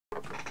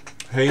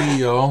Hey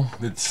y'all,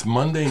 it's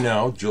Monday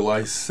now,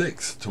 July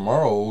 6th.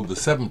 Tomorrow, the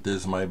 7th,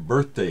 is my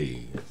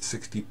birthday,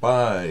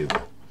 65.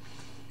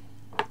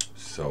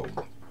 So,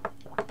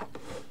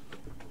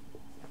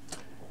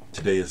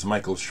 today is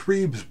Michael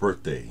Shreve's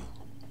birthday,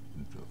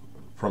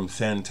 from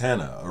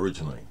Santana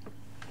originally.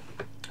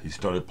 He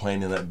started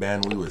playing in that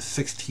band when he was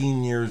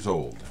 16 years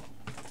old.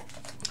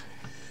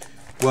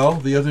 Well,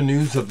 the other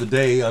news of the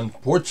day,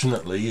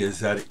 unfortunately,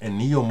 is that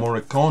Ennio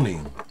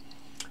Morricone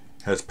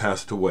has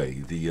passed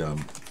away.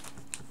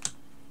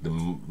 The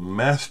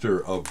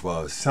master of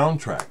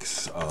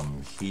soundtracks.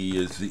 He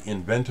is the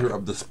inventor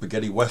of the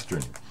spaghetti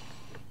western.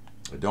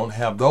 I don't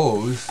have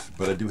those,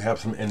 but I do have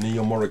some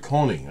Ennio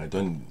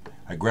Morricone.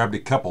 I grabbed a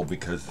couple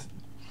because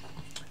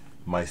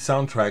my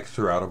soundtracks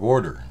are out of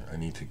order. I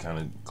need to kind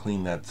of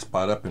clean that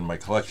spot up in my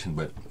collection,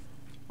 but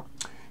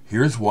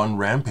here's one,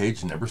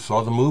 Rampage. Never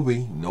saw the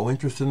movie. No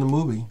interest in the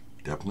movie.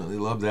 Definitely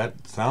love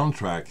that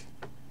soundtrack.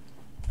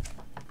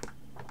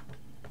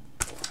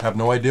 Have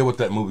no idea what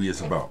that movie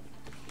is about.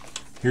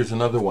 Here's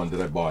another one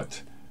that I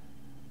bought.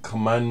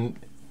 Comandamenti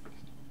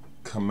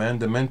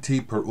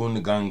per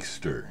un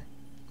Gangster.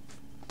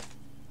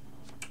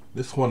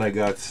 This one I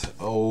got,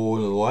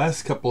 in the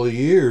last couple of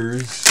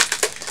years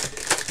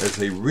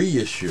as a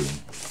reissue.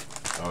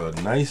 A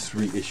nice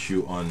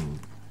reissue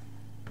on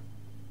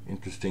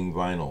interesting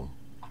vinyl.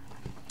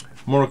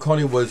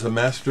 Morricone was a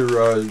master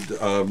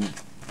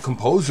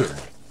composer.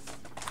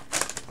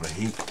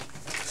 He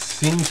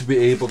seemed to be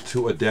able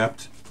to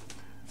adapt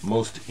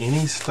most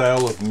any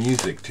style of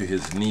music to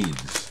his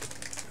needs.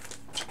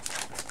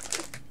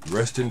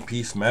 Rest in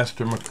peace,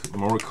 Master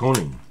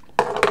Morricone.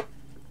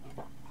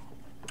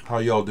 How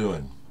y'all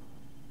doing?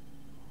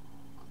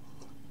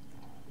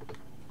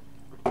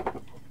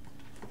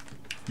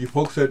 You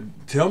folks that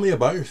tell me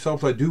about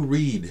yourselves, I do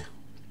read.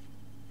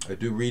 I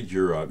do read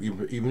your,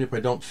 even if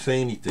I don't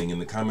say anything in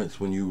the comments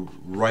when you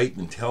write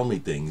and tell me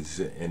things,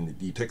 and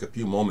you take a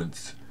few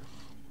moments.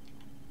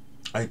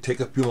 I take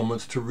a few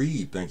moments to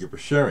read. Thank you for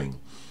sharing.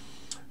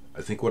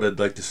 I think what I'd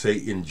like to say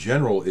in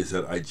general is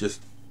that I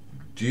just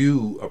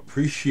do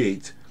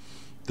appreciate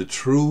the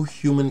true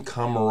human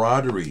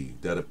camaraderie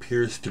that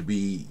appears to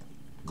be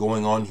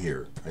going on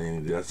here. I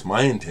mean, that's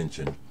my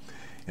intention.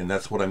 And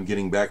that's what I'm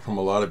getting back from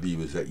a lot of you,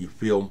 is that you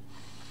feel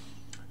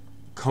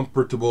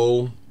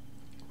comfortable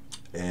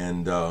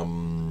and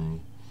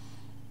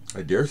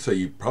I dare say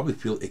you probably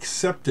feel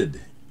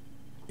accepted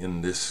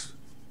in this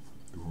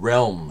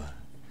realm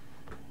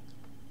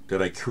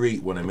that I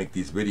create when I make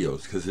these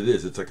videos, because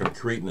it's like I'm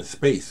creating a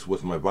space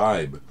with my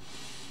vibe.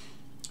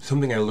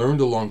 Something I learned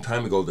a long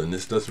time ago, then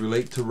this does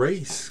relate to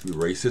race.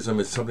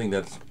 Racism is something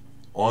that's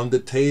on the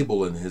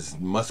table and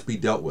must be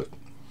dealt with.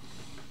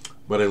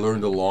 But I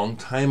learned a long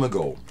time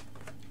ago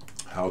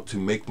how to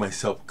make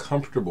myself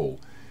comfortable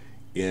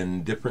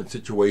in different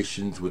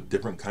situations with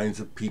different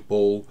kinds of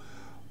people,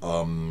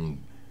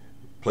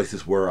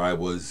 places where I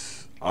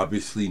was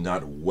obviously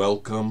not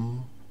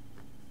welcome.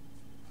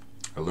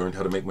 I learned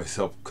how to make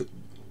myself,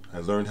 I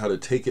learned how to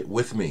take it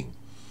with me.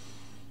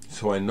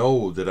 So I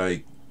know that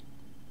I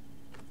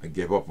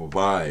gave up a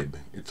vibe.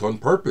 It's on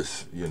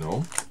purpose, you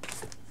know.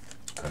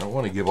 I don't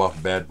want to give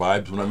off bad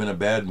vibes when I'm in a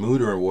bad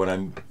mood or when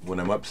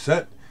I'm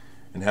upset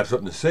and have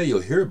something to say.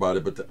 You'll hear about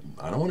it, but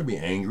I don't want to be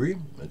angry.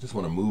 I just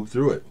want to move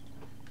through it.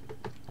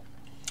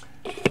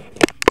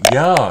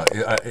 Yeah,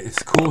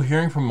 it's cool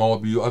hearing from all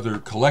of you other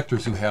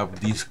collectors who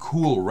have these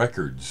cool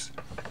records.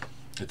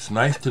 It's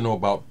nice to know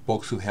about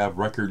folks who have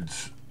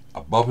records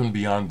above and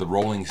beyond the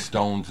Rolling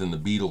Stones and the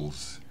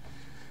Beatles.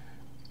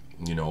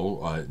 You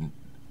know,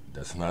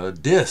 that's not a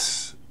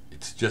diss.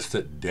 It's just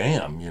that,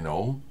 damn, you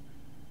know,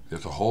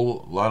 there's a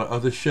whole lot of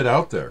other shit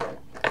out there.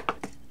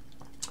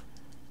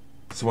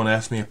 Someone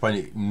asked me if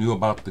I knew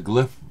about the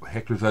Glyph,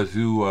 Hector,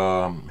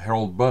 Zazou,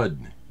 Harold Budd.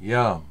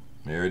 Yeah,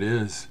 there it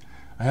is.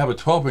 I have a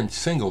 12-inch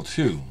single,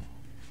 too.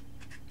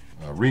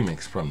 A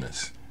remix from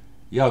this.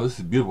 Yeah, this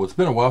is beautiful. It's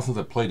been a while since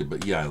I played it,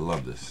 but yeah, I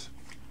love this.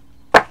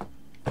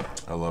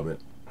 I love it.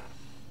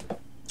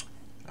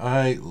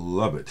 I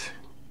love it.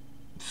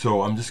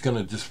 So I'm just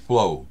going to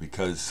flow,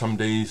 because some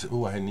days,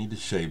 I need to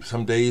shave.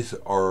 Some days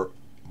are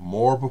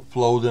more of a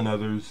flow than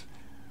others.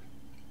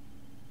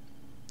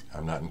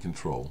 I'm not in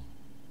control.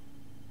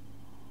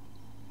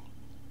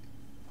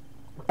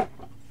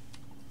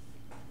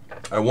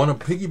 I want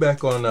to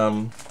piggyback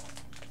on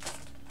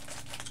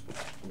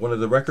one of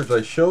the records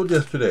I showed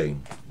yesterday,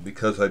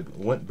 because I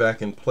went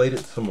back and played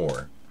it some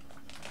more.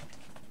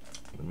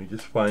 Let me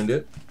just find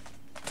it.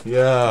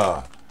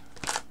 Yeah.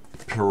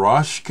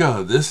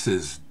 Piroshka. This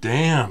is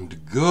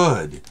damned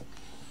good.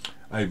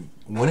 I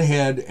went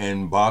ahead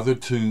and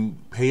bothered to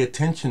pay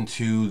attention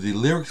to the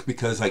lyrics,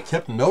 because I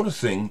kept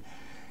noticing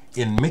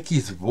in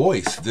Mickey's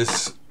voice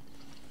this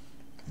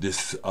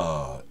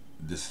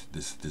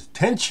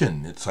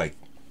tension. It's like,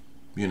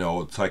 you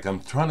know, it's like I'm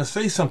trying to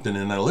say something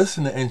and I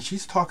listen and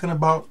she's talking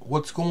about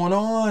what's going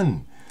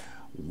on.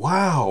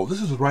 Wow,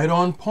 this is right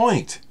on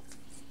point.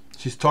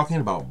 She's talking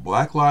about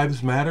Black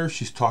Lives Matter.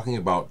 She's talking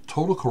about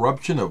total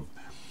corruption of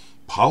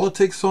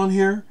politics on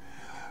here.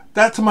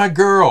 That's my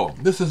girl.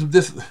 This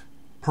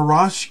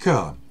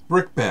Piroshka,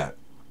 Brickbat.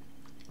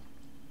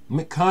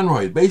 Mick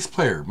Conroy, bass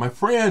player, my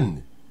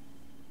friend.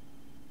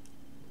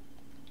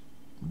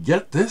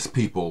 Get this,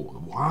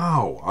 people.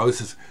 Wow. I was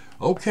just,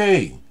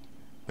 okay.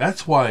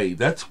 That's why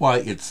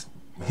it's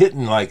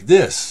hitting like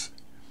this.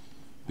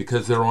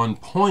 Because they're on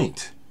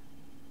point.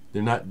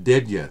 They're not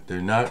dead yet.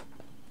 They're not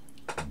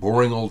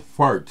boring old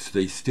farts.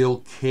 They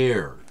still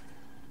care.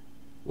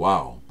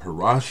 Wow.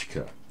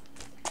 Piroshka.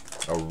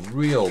 A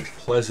real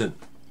pleasant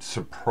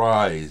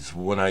surprise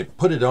when I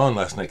put it on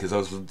last night, because I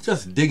was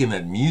just digging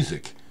that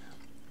music.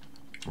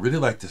 I really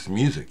like this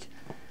music.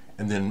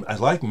 And then I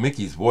like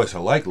Mickey's voice. I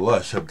like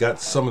Lush. I've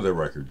got some of their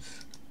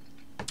records.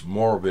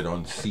 More of it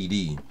on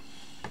CD.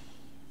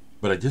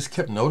 But I just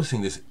kept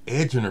noticing this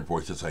edge in her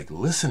voice. It's like,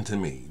 listen to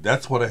me.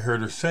 That's what I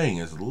heard her saying,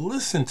 is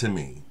listen to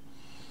me.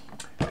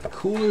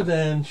 Cooler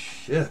than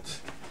shit.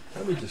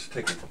 Let me just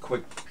take a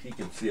quick peek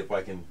and see if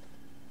I can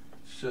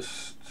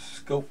just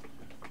scope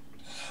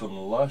some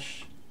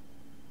Lush.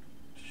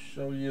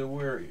 Show you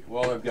where.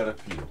 Well, I've got a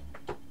few.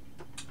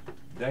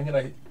 Dang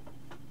it,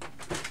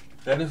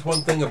 that is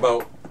one thing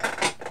about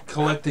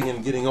collecting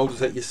and getting old, is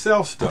that you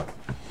sell stuff.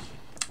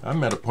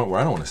 I'm at a point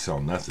where I don't want to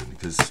sell nothing,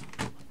 because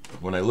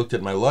when I looked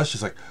at my Lush,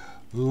 it's like,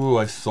 ooh,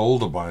 I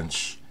sold a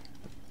bunch.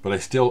 But I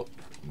still,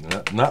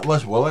 not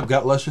Lush. Well, I've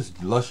got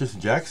Luscious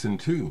Jackson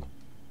too.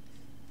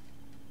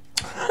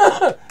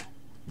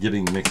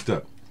 Getting mixed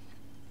up.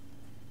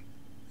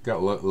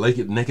 Got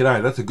Naked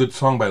Eye. That's a good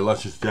song by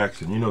Luscious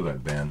Jackson. You know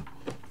that band.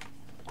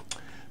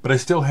 But I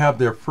still have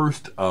their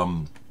first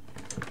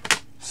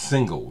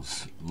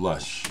singles,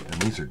 Lush,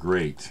 and these are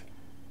great.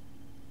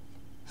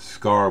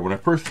 Scar. When I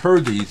first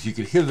heard these, you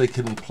could hear they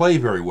couldn't play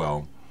very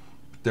well.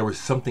 But there was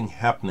something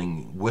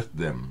happening with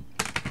them.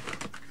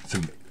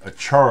 A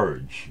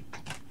charge,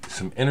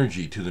 some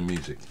energy to the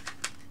music.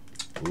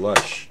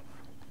 Lush.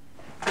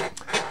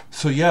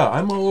 So yeah,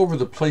 I'm all over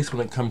the place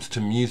when it comes to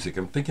music.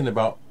 I'm thinking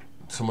about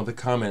some of the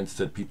comments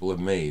that people have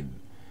made.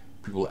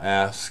 People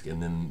ask,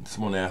 and then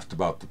someone asked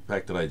about the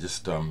fact that I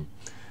just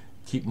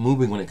keep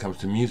moving when it comes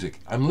to music.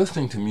 I'm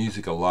listening to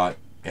music a lot,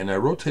 and I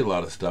rotate a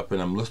lot of stuff,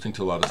 and I'm listening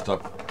to a lot of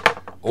stuff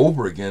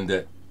over again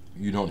that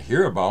you don't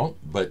hear about,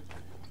 but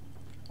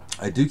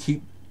I do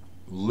keep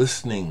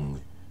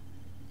listening.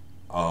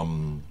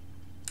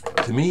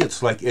 To me,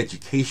 it's like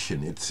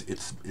education.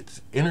 It's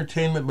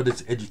entertainment, but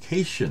it's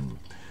education.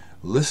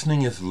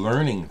 Listening is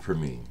learning for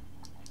me,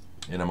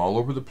 and I'm all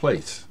over the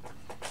place.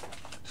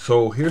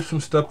 So here's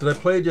some stuff that I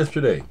played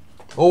yesterday.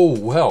 Oh,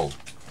 well,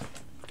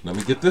 let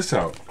me get this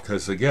out,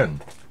 because again,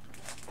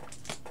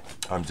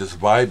 I'm just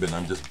vibing,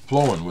 I'm just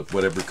flowing with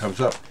whatever comes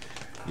up.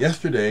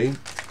 Yesterday,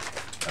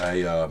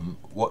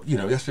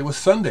 yesterday was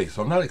Sunday,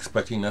 so I'm not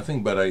expecting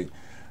nothing, but I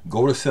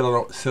go to sit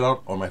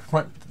out on my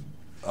front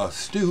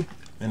stoop,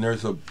 and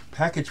there's a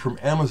package from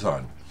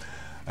Amazon.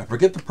 I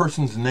forget the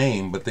person's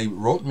name, but they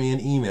wrote me an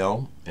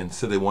email and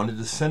said they wanted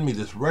to send me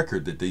this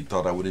record that they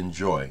thought I would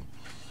enjoy.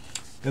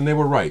 And they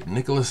were right.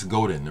 Nicolas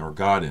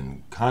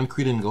Godin,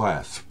 Concrete and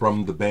Glass,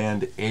 from the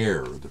band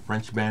Air, the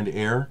French band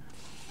Air.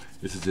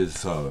 This is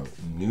his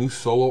new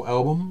solo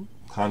album,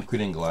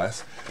 Concrete and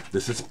Glass.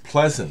 This is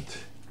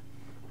pleasant.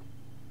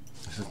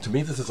 To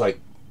me, this is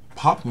like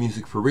pop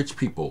music for rich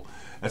people.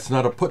 That's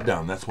not a put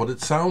down. That's what it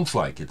sounds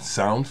like. It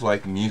sounds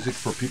like music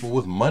for people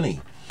with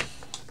money.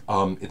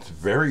 It's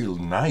very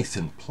nice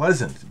and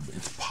pleasant.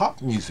 It's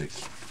pop music.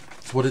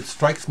 It's what it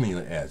strikes me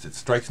as. It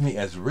strikes me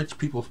as rich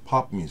people's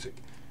pop music.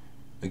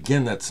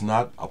 Again, that's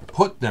not a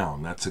put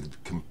down. That's a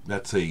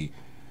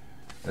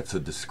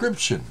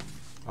description.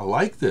 I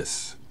like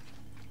this.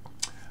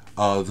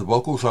 The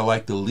vocals I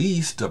like the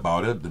least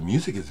about it. The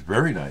music is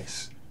very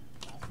nice,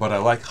 but I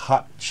like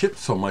Hot Chip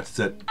so much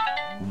that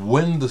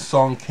when the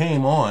song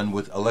came on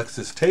with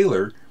Alexis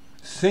Taylor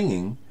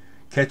singing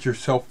Catch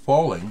Yourself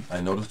Falling,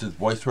 I noticed his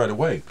voice right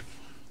away,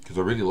 because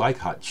I really like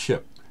Hot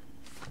Chip,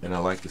 and I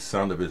like the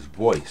sound of his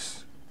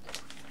voice.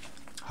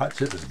 Hot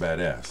Chip is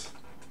badass.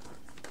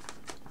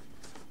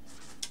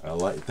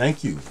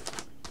 Thank you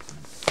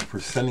for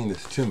sending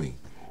this to me.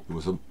 It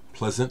was a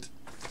pleasant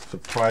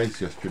surprise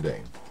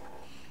yesterday.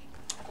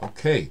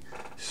 Okay,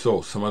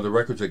 so some other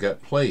records I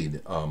got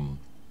played.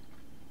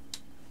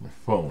 My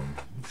phone.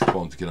 These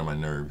phones get on my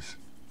nerves.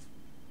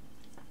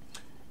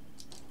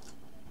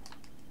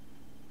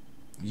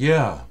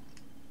 Yeah,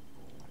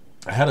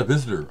 I had a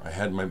visitor. I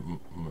had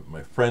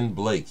my friend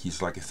Blake.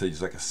 He's, like I said,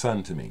 he's like a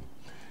son to me,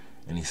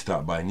 and he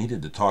stopped by.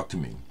 Needed to talk to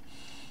me.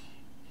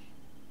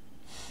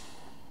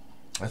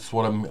 That's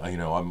what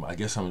I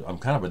guess I'm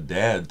kind of a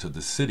dad to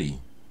the city.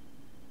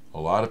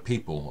 A lot of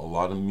people, a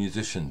lot of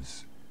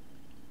musicians.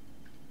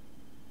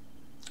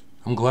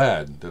 I'm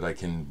glad that I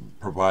can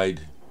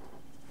provide,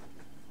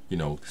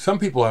 some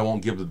people I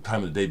won't give the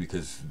time of the day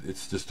because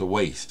it's just a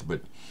waste,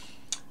 but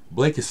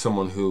Blake is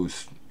someone who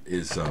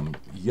is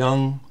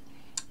young,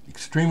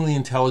 extremely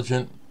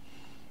intelligent,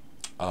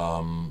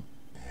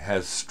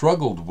 has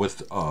struggled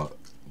with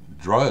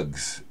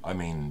drugs,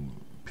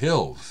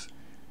 pills,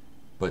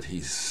 but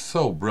he's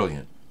so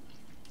brilliant.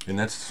 And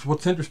that's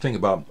what's interesting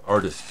about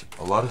artists.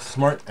 A lot of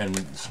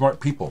smart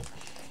people.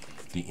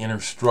 The inner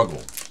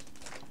struggle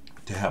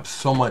to have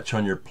so much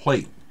on your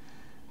plate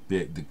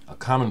that a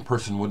common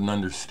person wouldn't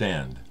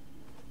understand.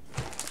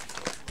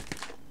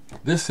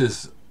 This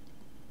is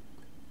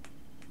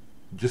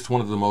just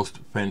one of the most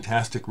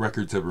fantastic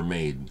records ever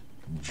made.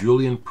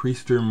 Julian,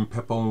 Priester,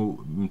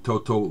 Pepo,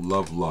 Mtoto,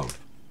 Love, Love.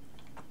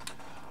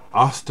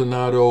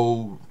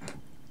 Ostinato,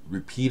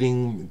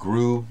 repeating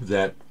groove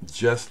that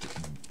just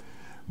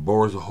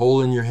bores a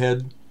hole in your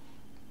head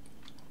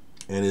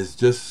and is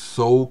just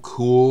so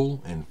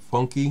cool and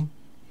funky.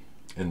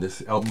 And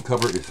this album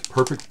cover is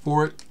perfect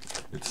for it.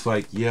 It's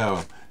like,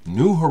 yeah,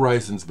 new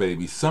horizons,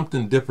 baby.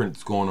 Something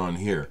different's going on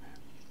here.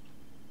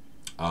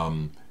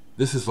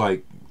 This is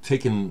like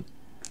taking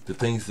the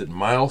things that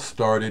Miles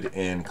started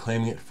and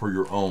claiming it for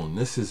your own.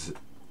 This is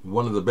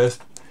one of the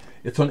best.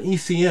 It's on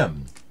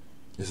ECM.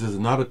 This is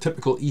not a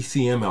typical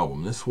ECM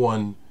album. This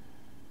one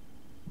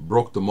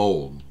broke the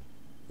mold.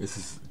 This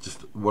is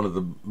just one of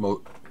the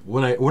most.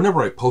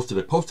 Whenever I posted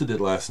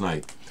it last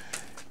night,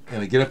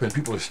 and I get up and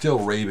people are still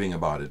raving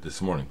about it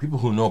this morning. People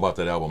who know about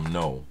that album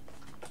know.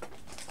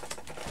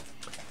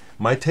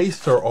 My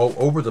tastes are all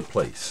over the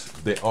place.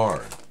 They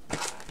are.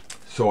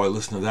 So I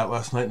listened to that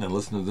last night, and I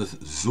listened to this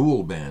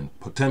Zool band,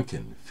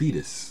 Potemkine,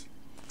 Foetus.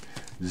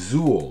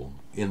 Zool,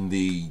 in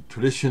the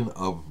tradition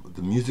of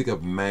the music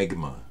of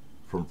magma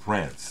from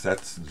France.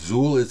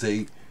 Zool is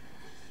a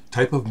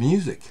type of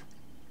music,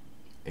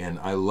 and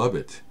I love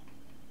it.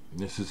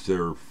 This is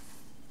their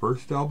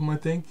first album, I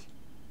think.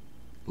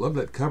 Love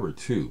that cover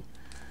too.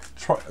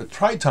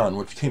 Triton,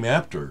 which came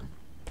after,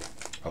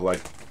 I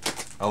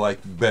like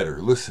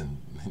better. Listen,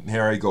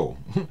 here I go.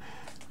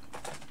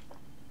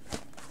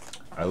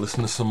 I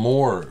listened to some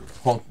more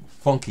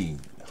funky,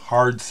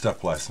 hard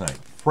stuff last night.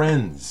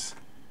 Friends.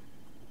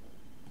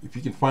 If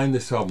you can find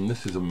this album,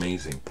 this is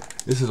amazing.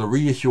 This is a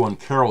reissue on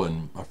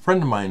Carolyn. A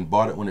friend of mine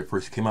bought it when it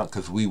first came out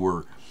because we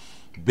were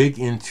big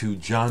into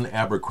John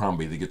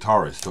Abercrombie, the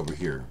guitarist over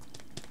here.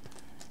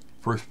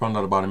 First found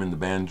out about him in the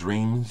band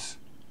Dreams.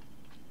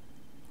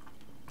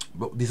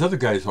 But these other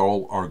guys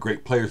all are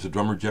great players. The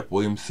drummer Jeff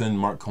Williamson,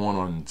 Mark Cohen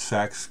on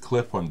sax,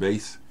 Glyph on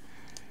bass.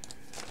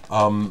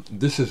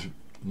 This is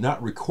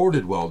not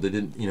recorded well. They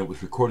didn't, it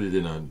was recorded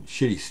in a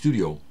shitty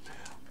studio,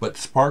 but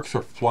sparks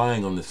are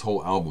flying on this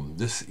whole album.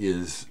 This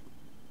is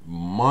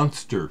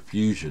monster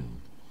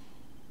fusion.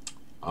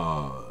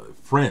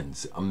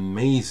 Friends,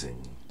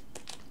 amazing.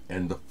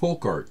 And the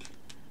folk art,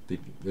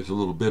 there's a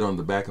little bit on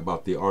the back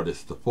about the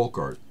artist, the folk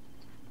art.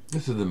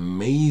 This is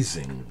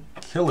amazing.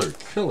 Killer.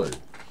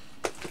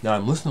 Now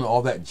I'm listening to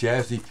all that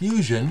jazzy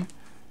fusion,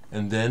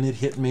 and then it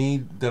hit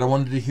me that I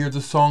wanted to hear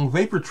the song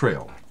Vapor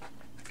Trail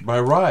by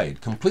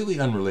Ride, completely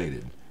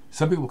unrelated.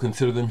 Some people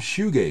consider them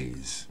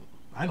shoegaze.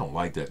 I don't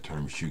like that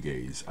term,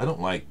 shoegaze.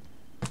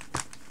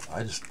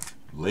 I just,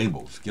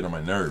 labels get on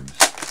my nerves.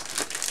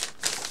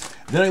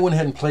 Then I went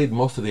ahead and played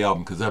most of the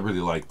album because I really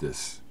like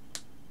this.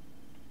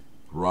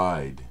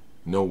 Ride,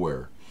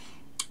 Nowhere.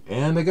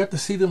 And I got to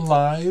see them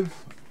live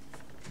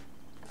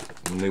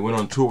when they went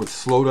on tour with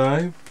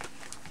Slowdive.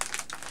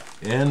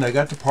 And I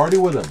got to party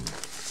with them.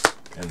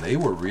 And they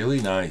were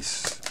really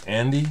nice.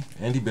 Andy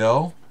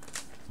Bell,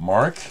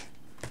 Mark,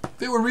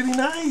 they were really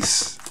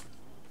nice.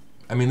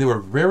 I mean, they were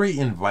very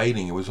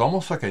inviting. It was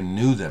almost like I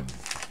knew them.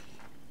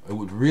 It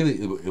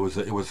was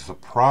a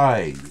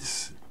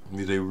surprise. I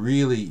mean, they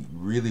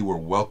really were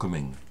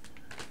welcoming.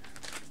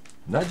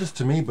 Not just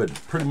to me, but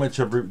pretty much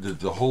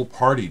the whole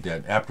party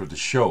that after the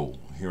show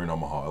here in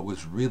Omaha. It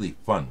was really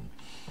fun.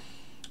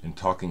 And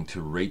talking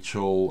to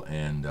Rachel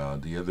and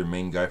the other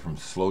main guy from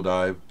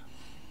Slowdive.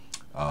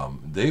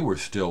 They were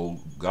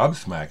still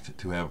gobsmacked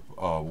to have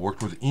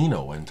worked with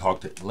Ennio and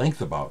talked at length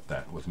about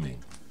that with me.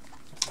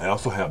 I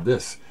also have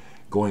this,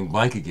 Going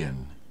Blank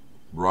Again,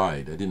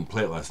 Ride. I didn't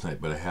play it last night,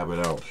 but I have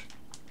it out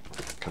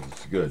because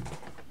it's good.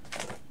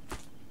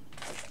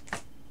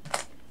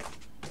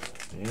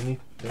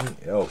 Anything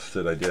else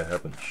that I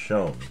haven't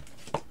shown?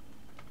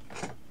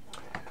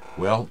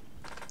 Well,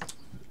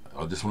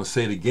 I just want to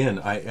say it again.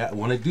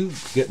 When I do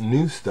get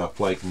new stuff,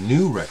 like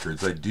new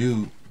records, I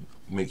do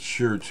make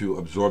sure to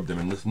absorb them.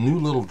 And this new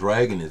Little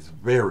Dragon is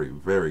very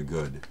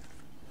good.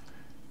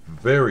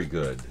 Very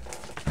good.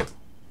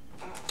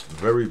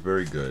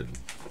 Very good.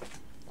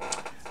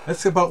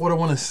 That's about what I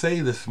want to say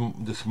this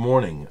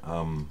morning.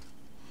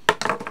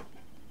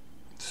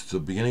 It's the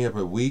beginning of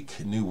a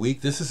week, new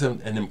week. This is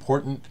an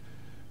important,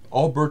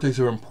 all birthdays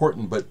are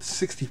important, but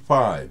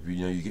 65,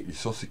 you get your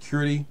Social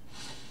Security.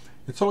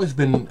 It's always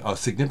been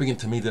significant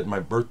to me that my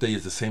birthday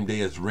is the same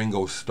day as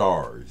Ringo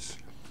Starr's.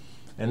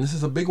 And this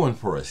is a big one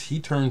for us. He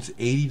turns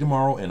 80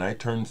 tomorrow, and I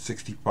turn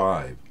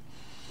 65.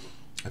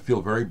 I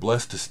feel very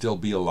blessed to still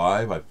be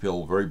alive. I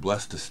feel very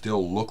blessed to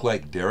still look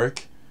like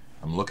Derek.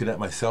 I'm looking at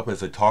myself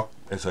as I talk,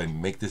 as I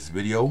make this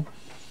video,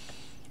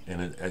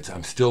 and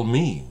I'm still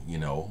me,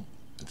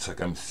 It's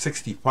like I'm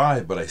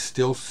 65, but I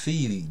still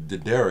see the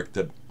Derek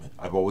that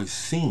I've always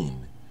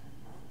seen,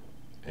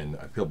 and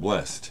I feel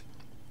blessed.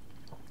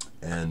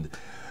 And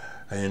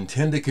I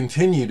intend to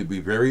continue to be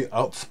very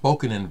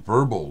outspoken and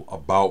verbal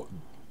about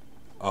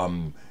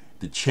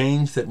the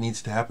change that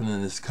needs to happen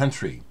in this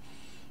country,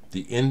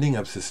 the ending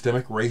of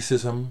systemic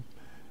racism,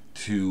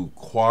 to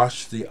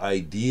quash the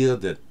idea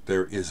that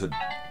there is a...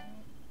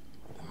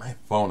 My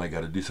phone, I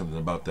got to do something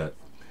about that.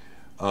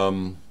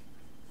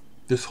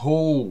 This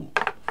whole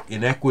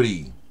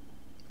inequity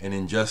and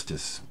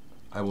injustice,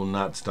 I will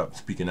not stop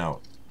speaking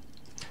out.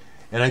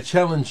 And I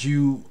challenge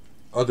you,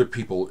 other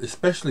people,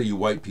 especially you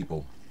white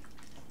people.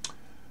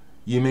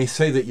 You may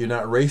say that you're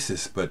not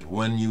racist, but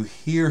when you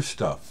hear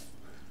stuff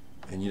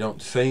and you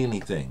don't say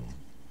anything,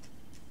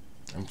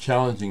 I'm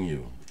challenging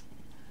you.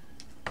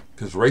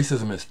 Because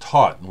racism is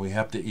taught, and we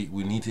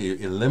need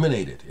to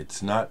eliminate it.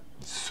 It's not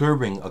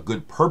serving a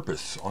good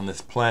purpose on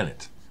this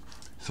planet.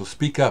 So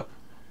speak up,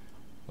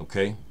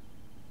 okay?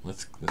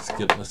 Let's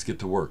get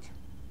to work.